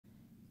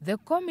The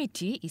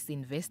committee is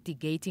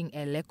investigating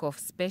a lack of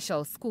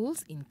special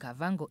schools in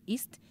Kavango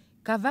East,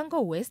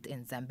 Kavango West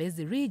and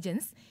Zambezi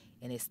regions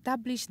and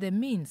establish the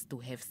means to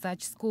have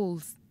such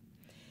schools.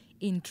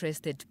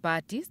 Interested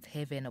parties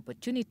have an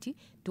opportunity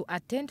to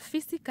attend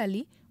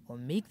physically or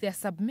make their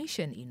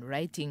submission in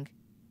writing.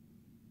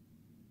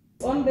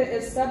 On the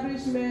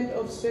establishment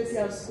of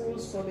special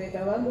schools for the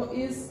Kavango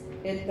East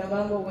and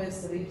Kavango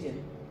West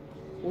region,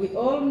 we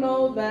all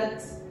know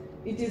that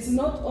it is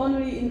not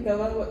only in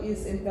Kavango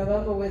East and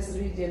Kavango West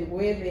region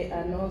where there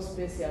are no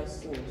special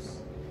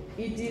schools.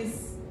 It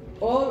is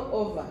all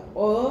over,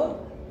 or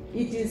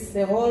it is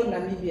the whole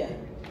Namibia.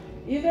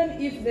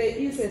 Even if there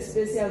is a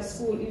special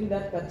school in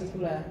that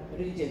particular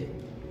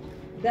region,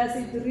 does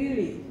it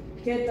really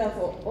cater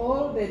for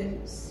all the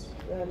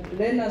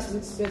learners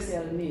with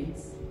special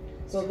needs?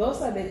 So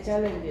those are the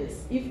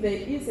challenges. If there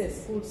is a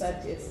school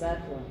such as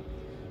that one,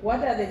 what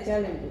are the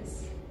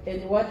challenges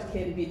and what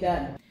can be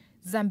done?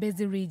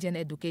 Zambezi Region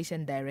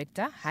Education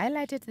Director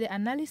highlighted the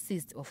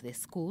analysis of the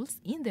schools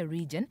in the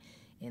region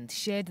and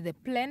shared the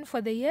plan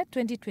for the year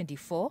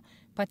 2024,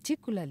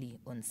 particularly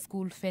on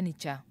school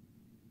furniture.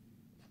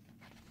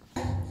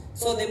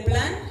 So the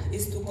plan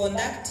is to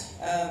conduct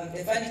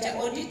the furniture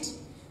audit.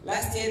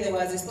 Last year there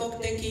was a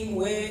stock taking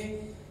where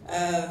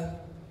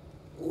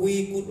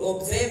we could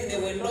observe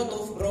there were a lot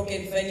of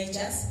broken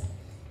furnitures,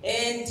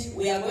 and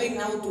we are going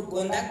now to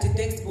conduct a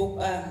textbook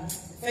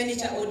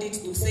furniture audit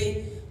to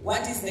say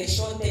what is the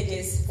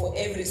shortages for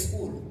every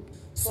school,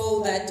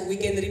 so that we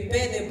can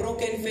repair the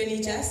broken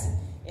furnitures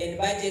and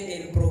budget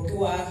and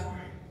procure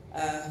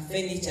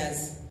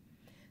furnitures.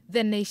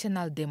 The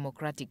National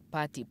Democratic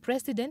Party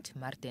President,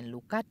 Martin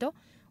Lucato,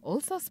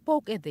 also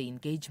spoke at the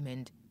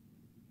engagement.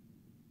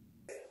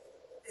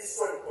 It's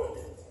so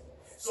important.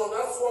 So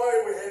that's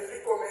why we have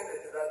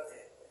recommended that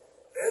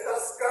let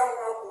us come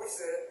up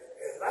with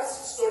a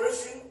lasting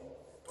solution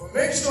to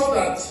make sure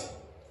that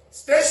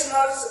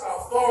stationaries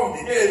are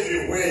found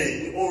everywhere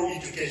in all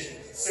education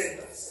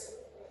centers.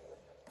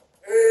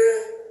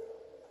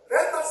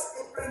 Let us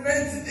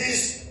implement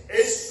this